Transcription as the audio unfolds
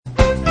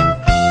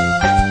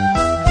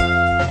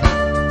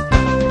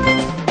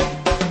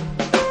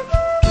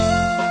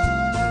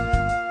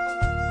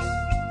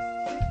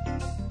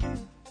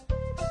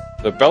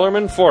The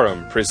Bellarmine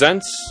Forum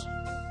presents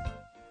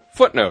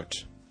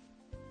Footnote: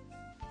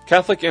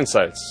 Catholic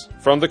Insights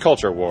from the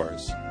Culture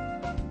Wars.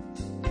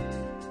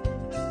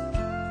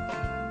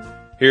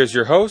 Here's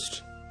your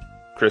host,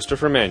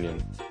 Christopher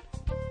Mannion.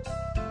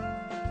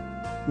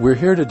 We're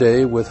here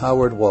today with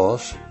Howard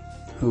Walsh,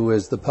 who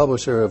is the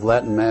publisher of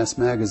Latin Mass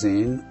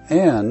magazine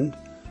and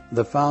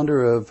the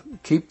founder of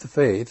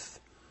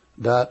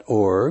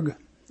KeepTheFaith.org,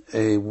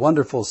 a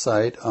wonderful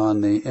site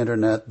on the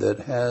internet that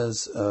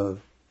has a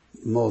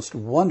most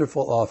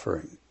wonderful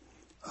offering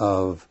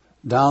of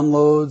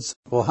downloads.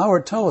 Well,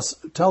 Howard, tell us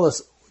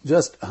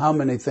just how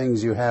many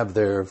things you have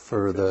there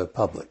for the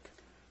public.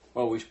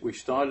 Well, we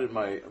started,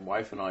 my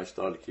wife and I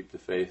started Keep the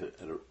Faith at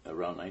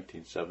around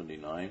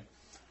 1979,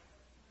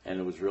 and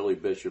it was really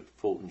Bishop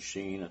Fulton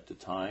Sheen at the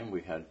time.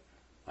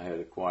 I had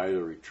acquired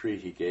a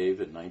retreat he gave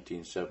in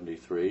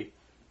 1973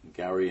 in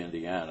Gary,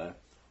 Indiana.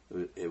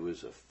 It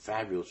was a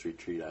fabulous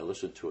retreat. I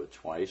listened to it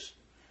twice.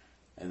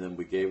 And then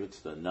we gave it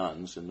to the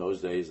nuns. In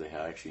those days, they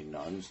had actually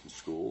nuns in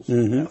schools,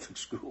 Catholic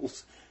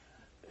schools.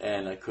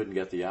 And I couldn't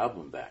get the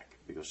album back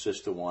because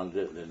sister wanted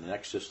it, and then the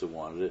next sister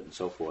wanted it, and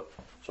so forth.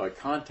 So I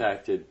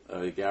contacted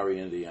Gary,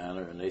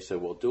 Indiana, and they said,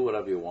 well, do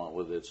whatever you want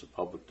with it. It's a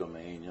public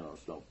domain,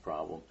 it's no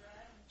problem.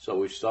 So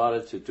we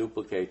started to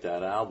duplicate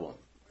that album.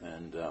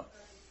 And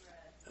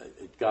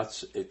it got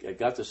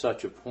to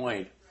such a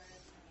point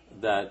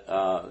that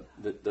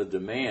the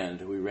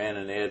demand, we ran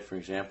an ad, for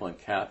example, in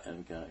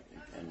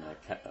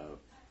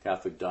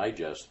Catholic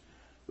Digest,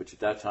 which at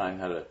that time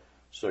had a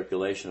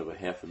circulation of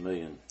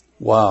 500,000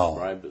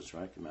 subscribers,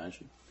 right? Can you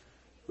imagine?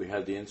 We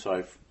had the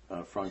inside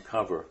front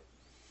cover,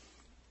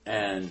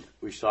 and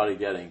we started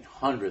getting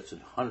hundreds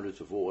and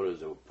hundreds of orders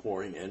that were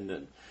pouring in,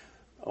 and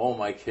all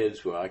my kids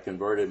I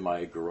converted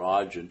my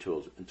garage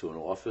into an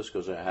office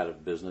because I had a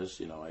business.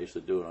 I used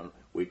to do it on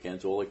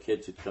weekends. All the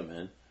kids would come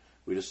in.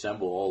 We'd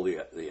assemble all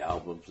the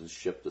albums and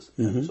ship this.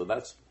 Mm-hmm. So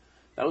that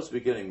was the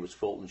beginning, was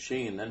Fulton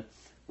Sheen. Then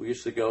we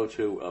used to go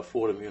to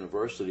Fordham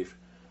University,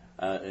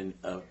 and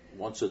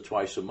once or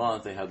twice a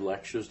month they had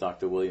lectures.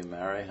 Dr. William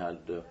Mary had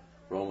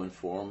Roman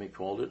Forum, he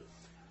called it.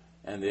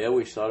 And there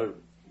we started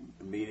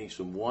meeting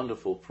some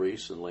wonderful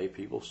priests and lay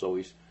people.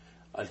 So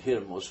I'd hear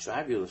the most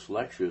fabulous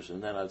lectures,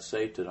 and then I'd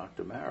say to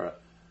Dr. Mara,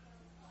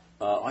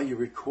 are you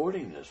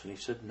recording this? And he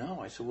said,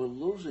 no. I said, we're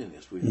losing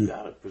this. We've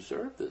got to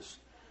preserve this.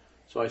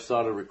 So I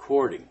started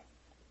recording,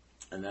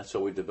 and that's how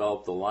we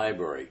developed the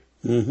library.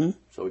 Mm-hmm.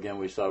 So again,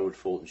 we started with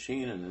Fulton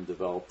Sheen and then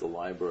developed the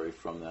library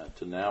from that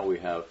to now we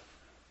have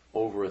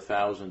over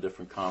 1,000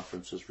 different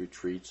conferences,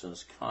 retreats, and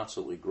it's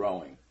constantly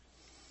growing.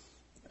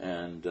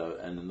 And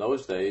in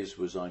those days it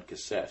was on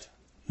cassette.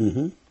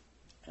 Mm-hmm.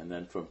 And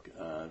then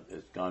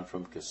it's gone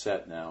from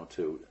cassette now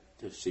to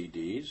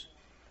CDs,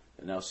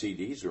 and now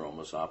CDs are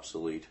almost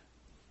obsolete.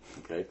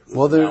 Okay,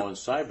 well, now in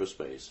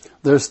cyberspace.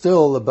 There's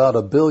still about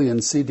 1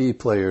 billion CD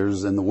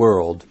players in the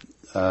world,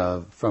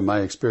 from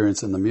my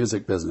experience in the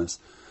music business.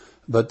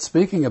 But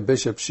speaking of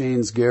Bishop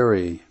Sheen's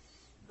Gary,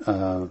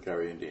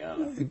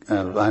 Indiana.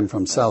 I'm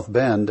from South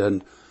Bend,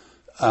 and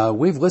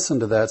we've listened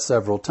to that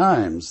several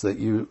times that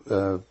you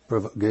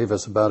gave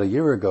us about a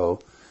year ago.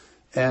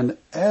 And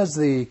as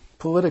the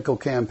political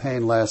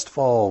campaign last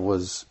fall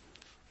was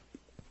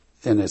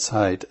in its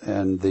height,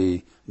 and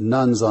the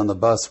nuns on the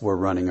bus were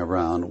running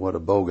around, what a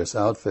bogus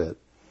outfit,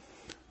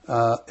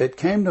 it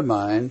came to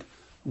mind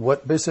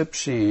what Bishop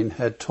Sheen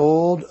had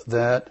told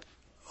that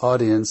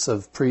audience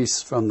of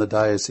priests from the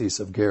Diocese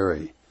of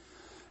Gary.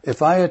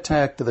 If I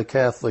attacked the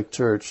Catholic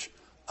Church,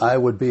 I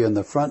would be on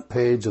the front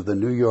page of the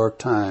New York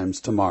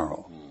Times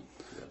tomorrow.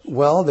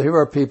 Well, here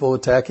are people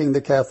attacking the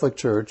Catholic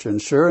Church,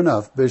 and sure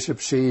enough, Bishop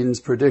Sheen's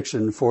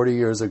prediction 40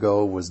 years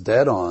ago was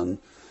dead on.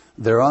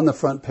 They're on the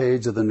front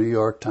page of the New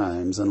York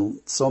Times, and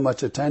so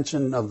much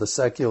attention of the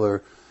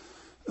secular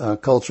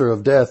culture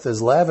of death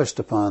is lavished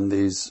upon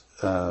these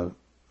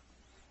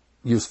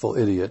useful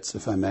idiots,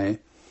 if I may.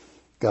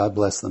 God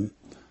bless them.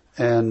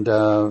 And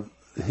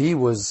he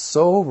was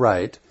so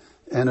right.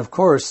 And, of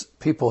course,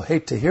 people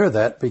hate to hear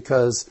that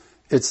because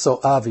it's so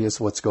obvious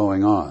what's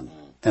going on,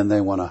 and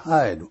they want to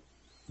hide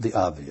the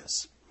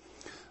obvious.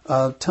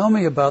 Tell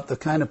me about the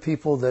kind of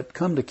people that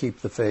come to Keep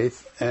the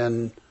Faith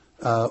and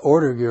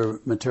order your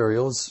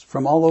materials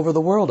from all over the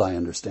world, I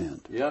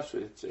understand. Yes,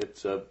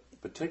 it's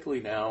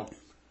particularly now,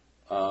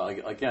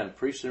 again,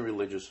 priests and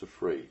religious are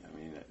free. I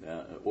mean,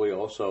 we have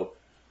also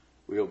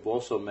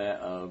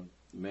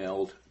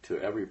mailed to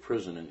every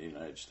prison in the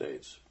United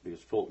States, because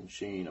Fulton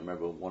Sheen, I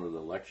remember one of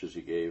the lectures he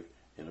gave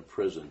in a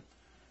prison,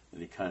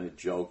 and he kind of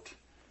joked,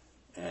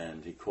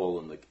 and he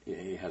called them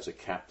he has a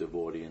captive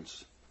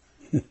audience,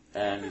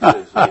 and he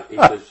says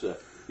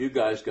you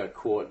guys got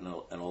caught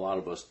and a lot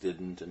of us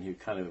didn't, and he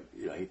kind of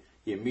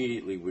he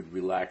immediately would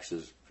relax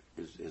his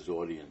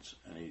audience,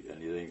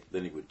 and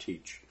then he would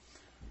teach.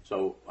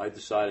 So I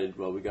decided,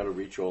 well, we got to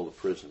reach all the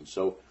prisons.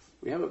 So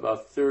we have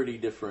about 30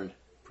 different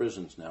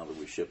prisons now that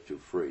we ship to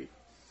free.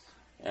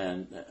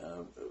 And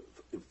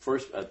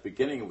first, at the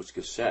beginning, it was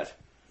cassette.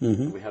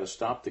 Mm-hmm. We had to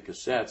stop the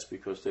cassettes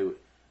because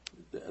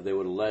they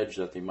would allege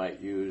that they might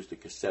use the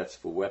cassettes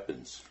for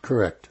weapons.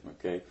 Correct.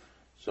 Okay.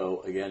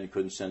 So, again, you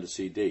couldn't send a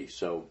CD.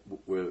 So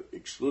we're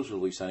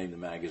exclusively sending the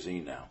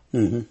magazine now.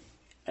 Mm-hmm.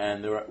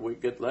 And we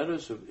get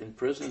letters in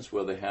prisons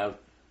where they have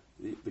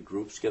the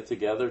groups get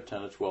together,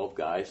 10 or 12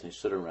 guys, and they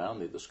sit around,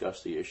 they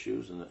discuss the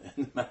issues in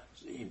the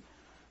magazine.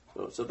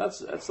 So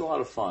that's a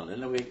lot of fun.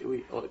 And then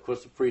we of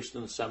course, the priests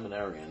and the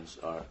seminarians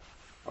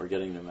are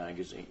getting the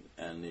magazine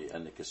and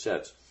the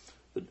cassettes.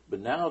 But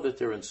now that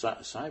they're in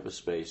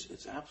cyberspace,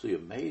 it's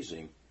absolutely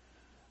amazing.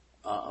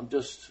 I'm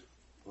just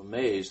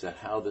amazed at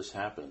how this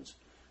happens.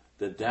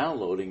 The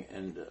downloading,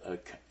 and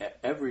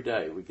every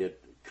day we get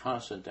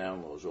constant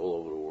downloads all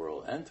over the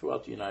world and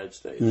throughout the United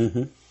States.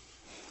 Mm-hmm.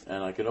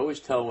 And I can always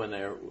tell when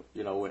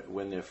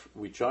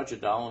we charge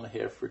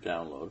 $1.50 for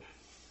download,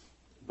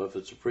 but if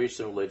it's a priest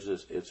and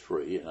religious, it's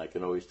free. And I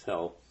can always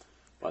tell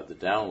by the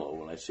download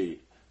when I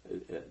see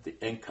the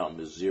income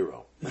is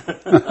zero.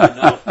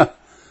 I know,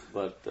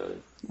 but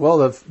well,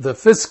 the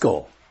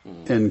fiscal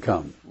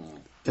income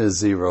is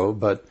zero,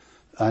 but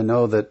I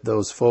know that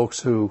those folks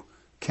who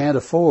can't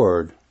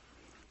afford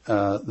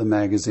the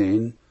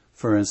magazine,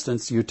 for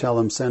instance, you tell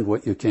them send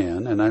what you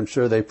can, and I'm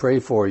sure they pray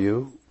for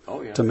you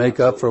to make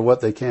up for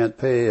what they can't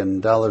pay in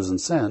dollars and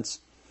cents.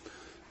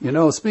 You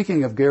know,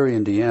 speaking of Gary,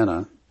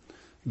 Indiana,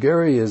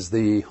 Gary is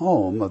the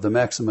home of the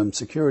maximum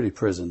security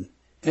prison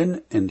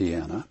in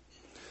Indiana,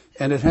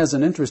 and it has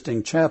an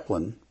interesting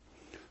chaplain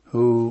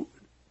who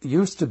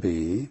used to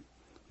be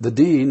the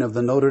dean of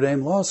the Notre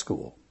Dame Law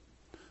School,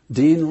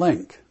 Dean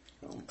Link,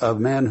 a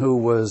man who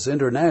was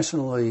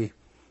internationally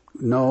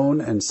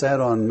known and sat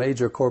on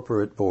major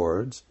corporate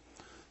boards.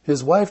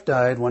 His wife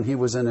died when he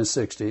was in his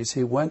 60s.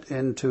 He went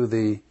into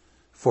the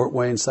Fort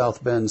Wayne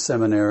South Bend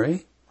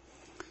Seminary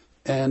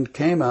and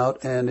came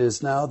out and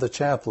is now the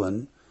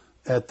chaplain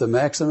at the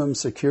maximum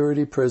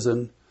security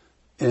prison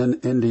in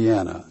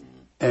Indiana.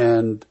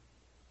 And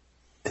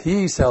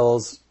he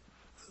tells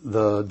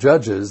the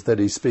judges that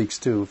he speaks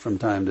to from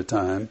time to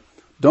time,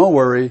 don't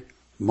worry,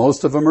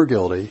 most of them are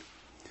guilty.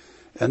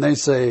 And they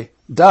say,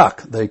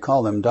 Doc, they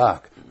call him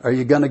Doc, are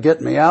you going to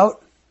get me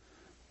out?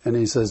 And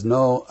he says,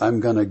 no, I'm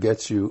going to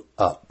get you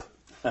up.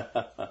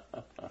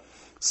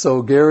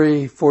 So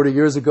Gary, 40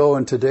 years ago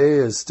and today,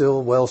 is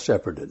still well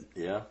shepherded.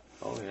 Yeah.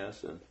 Oh,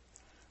 yes. And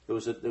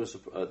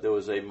there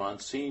was a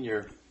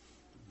Monsignor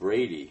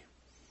Brady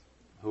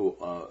who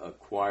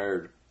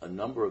acquired a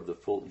number of the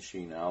Fulton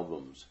Sheen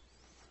albums,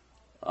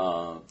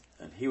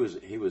 and he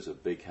was a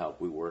big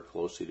help. We worked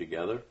closely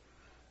together,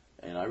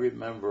 and I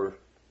remember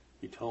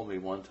he told me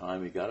one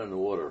time he got an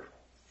order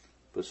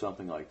for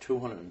something like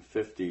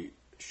 250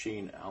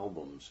 Sheen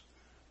albums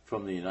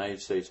from the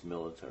United States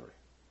military.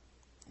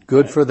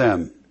 Good for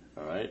them.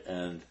 All right,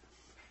 and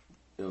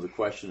the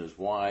question is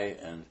why,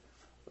 and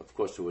of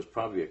course there was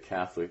probably a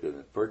Catholic in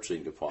the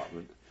purchasing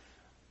department,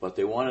 but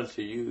they wanted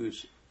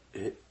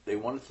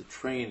to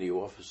train the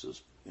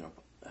officers,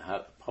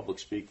 how public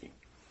speaking.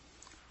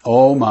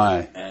 Oh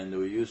my! And they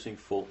were using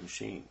Fulton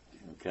Sheen.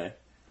 Okay,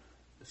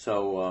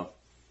 so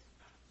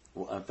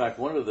in fact,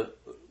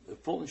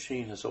 Fulton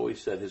Sheen has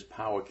always said his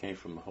power came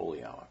from the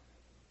Holy Hour.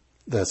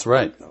 That's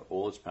right.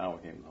 All its power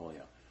came from the Holy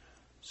Hour.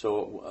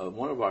 So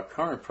one of our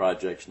current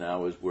projects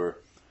now is we're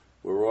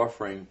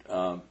offering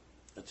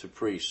to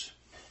priests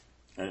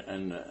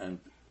and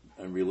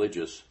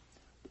religious,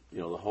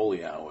 the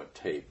Holy Hour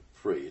tape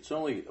free. It's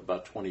only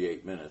about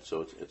 28 minutes,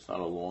 so it's not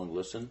a long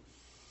listen,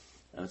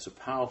 and it's a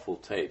powerful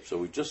tape. So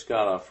we just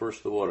got our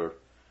first order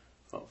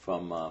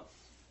from the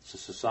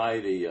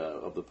Society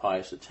of the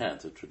Pius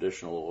X, a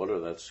traditional order.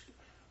 That's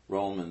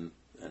Rome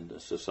and the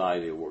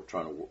Society are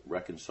trying to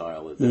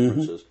reconcile the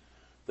differences. Mm-hmm.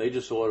 They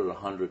just ordered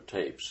 100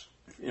 tapes,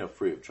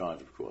 free of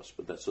charge, of course.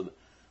 But so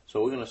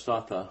we're going to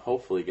start to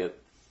hopefully get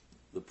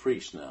the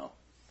priests now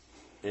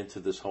into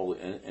this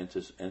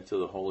into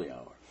the Holy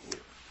Hour.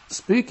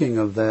 Speaking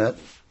of that,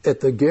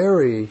 at the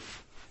Gary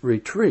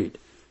retreat,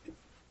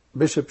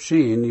 Bishop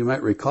Sheen, you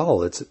might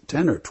recall, it's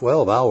 10 or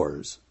 12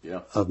 hours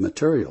of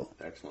material.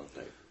 Excellent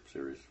tape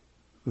series.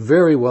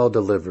 Very well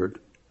delivered,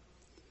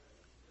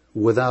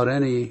 without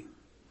any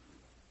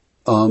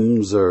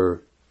ums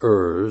or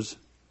ers.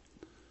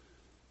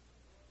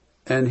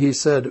 And he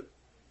said,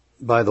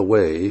 by the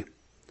way,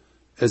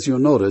 as you'll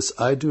notice,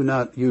 I do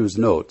not use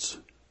notes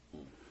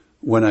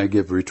when I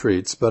give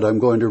retreats, but I'm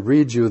going to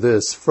read you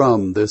this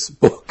from this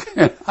book.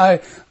 And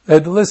I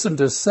had listened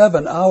to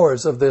 7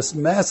 hours of this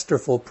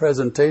masterful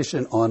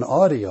presentation on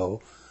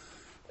audio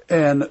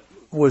and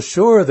was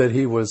sure that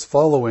he was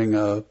following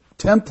a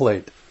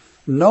template.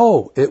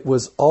 No, it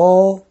was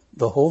all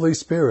the Holy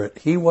Spirit.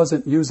 He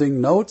wasn't using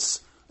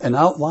notes, an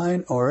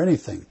outline, or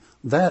anything.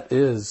 That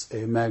is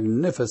a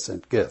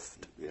magnificent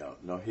gift. Yeah,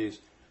 no,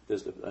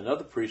 there's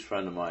another priest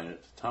friend of mine,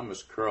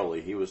 Thomas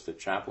Curley. He was the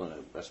chaplain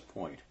at West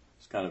Point.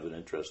 It's kind of an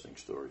interesting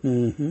story.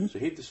 Mm-hmm. So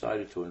he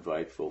decided to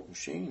invite Fulton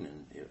Sheen,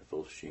 and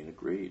Fulton Sheen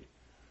agreed.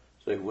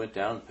 So he went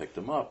down and picked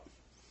him up.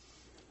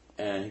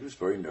 And he was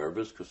very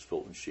nervous because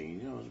Fulton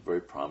Sheen, was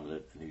very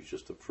prominent, and he was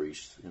just a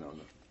priest,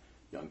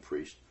 a young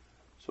priest.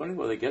 So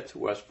anyway, they get to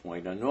West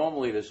Point. Now,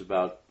 normally there's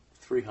about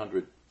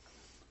 300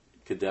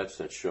 cadets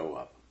that show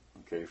up,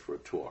 okay, for a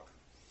talk.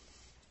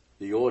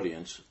 The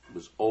audience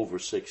was over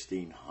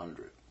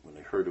 1,600 when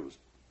they heard it was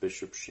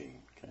Bishop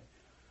Sheen, okay?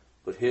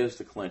 But here's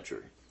the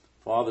clincher.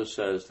 Father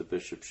says to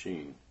Bishop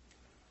Sheen,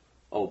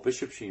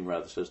 Bishop Sheen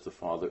rather says to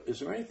Father, is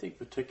there anything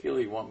particular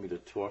you want me to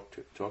talk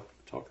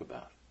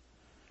about?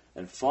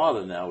 And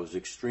Father now is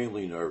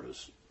extremely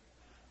nervous.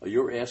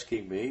 You're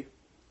asking me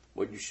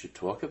what you should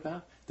talk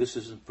about? This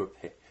isn't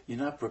prepared. You're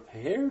not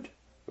prepared,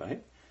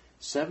 right?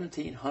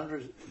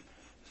 1,700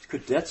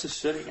 cadets are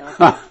sitting out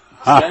there,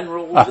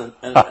 generals,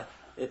 and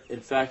in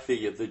fact,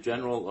 the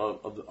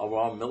general of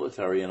our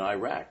military in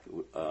Iraq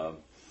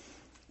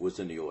was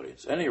in the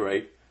audience. At any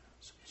rate,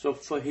 so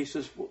he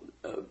says,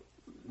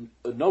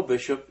 no,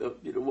 Bishop.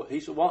 He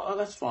said, well,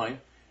 that's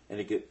fine. And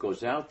he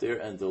goes out there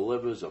and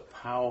delivers a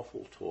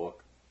powerful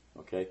talk,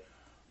 okay,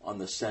 on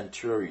the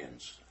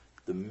centurions,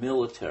 the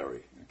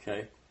military,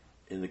 okay,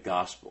 in the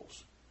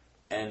Gospels.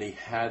 And he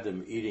had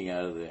them eating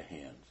out of their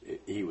hands.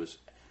 In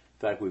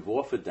fact, we've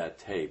offered that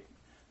tape.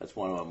 That's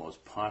one of our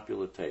most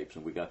popular tapes,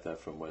 and we got that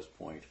from West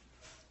Point.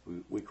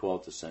 We call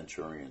it the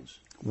Centurions.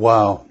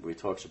 Wow. Where he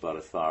talks about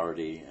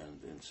authority and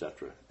et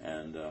cetera.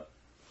 And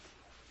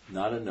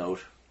not a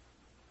note,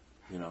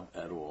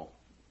 at all.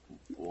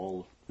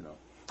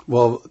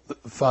 Well,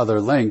 Father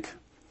Link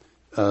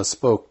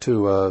spoke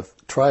to a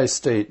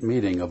tri-state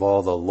meeting of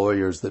all the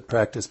lawyers that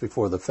practice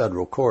before the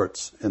federal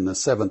courts in the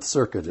 7th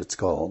Circuit, it's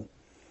called,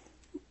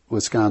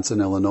 Wisconsin,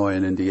 Illinois,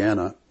 and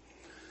Indiana.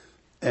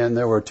 And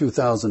there were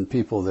 2,000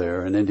 people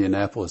there in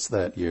Indianapolis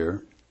that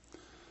year.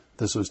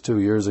 This was 2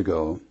 years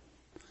ago.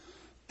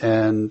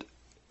 And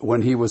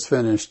when he was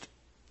finished,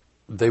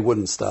 they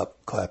wouldn't stop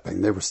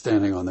clapping. They were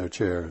standing on their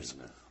chairs.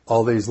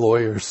 All these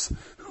lawyers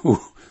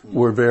who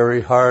were very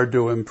hard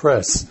to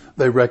impress,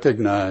 they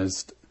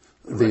recognized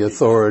the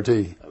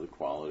authority, the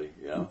quality,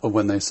 yeah,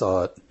 when they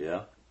saw it.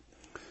 Yeah.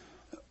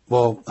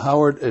 Well,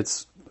 Howard,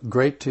 it's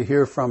great to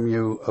hear from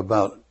you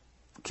about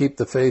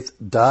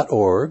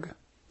keepthefaith.org.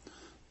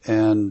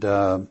 And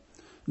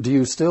do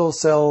you still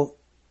sell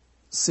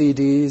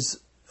CDs,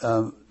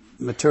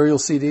 material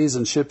CDs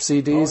and ship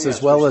CDs,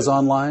 as well as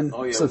online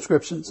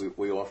subscriptions?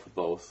 We offer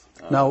both.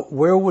 Now,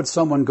 where would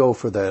someone go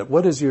for that?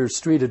 What is your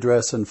street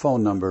address and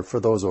phone number for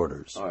those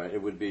orders? All right,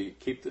 it would be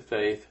Keep the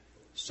Faith,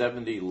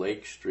 70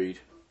 Lake Street,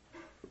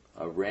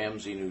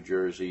 Ramsey, New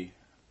Jersey,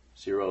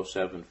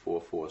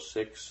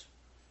 07446.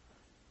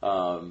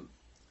 The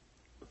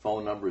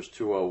phone number is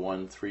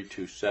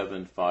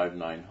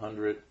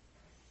 201-327-5900.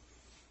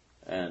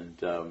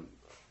 And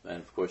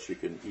of course, you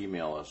can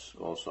email us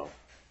also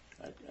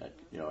at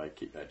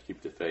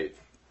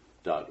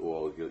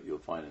keepthefaith.org. You'll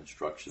find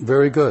instructions.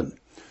 Very good.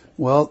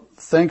 Well,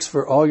 thanks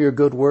for all your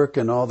good work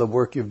and all the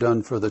work you've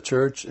done for the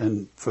church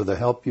and for the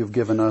help you've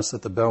given us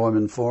at the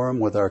Bellarmine Forum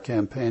with our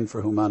campaign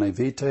for Humanae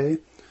Vitae.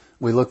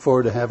 We look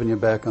forward to having you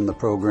back on the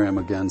program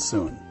again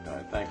soon. All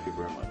right, thank you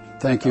very much.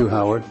 Thank you,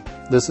 Howard.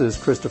 This is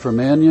Christopher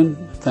Mannion.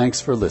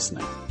 Thanks for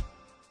listening.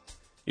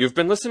 You've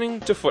been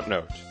listening to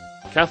Footnote,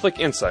 Catholic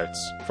Insights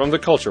from the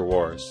Culture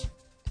Wars.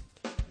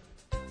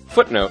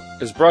 Footnote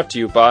is brought to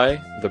you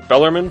by the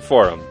Bellarmine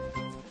Forum.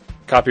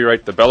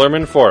 Copyright the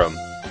Bellarmine Forum.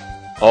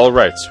 All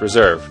rights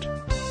reserved.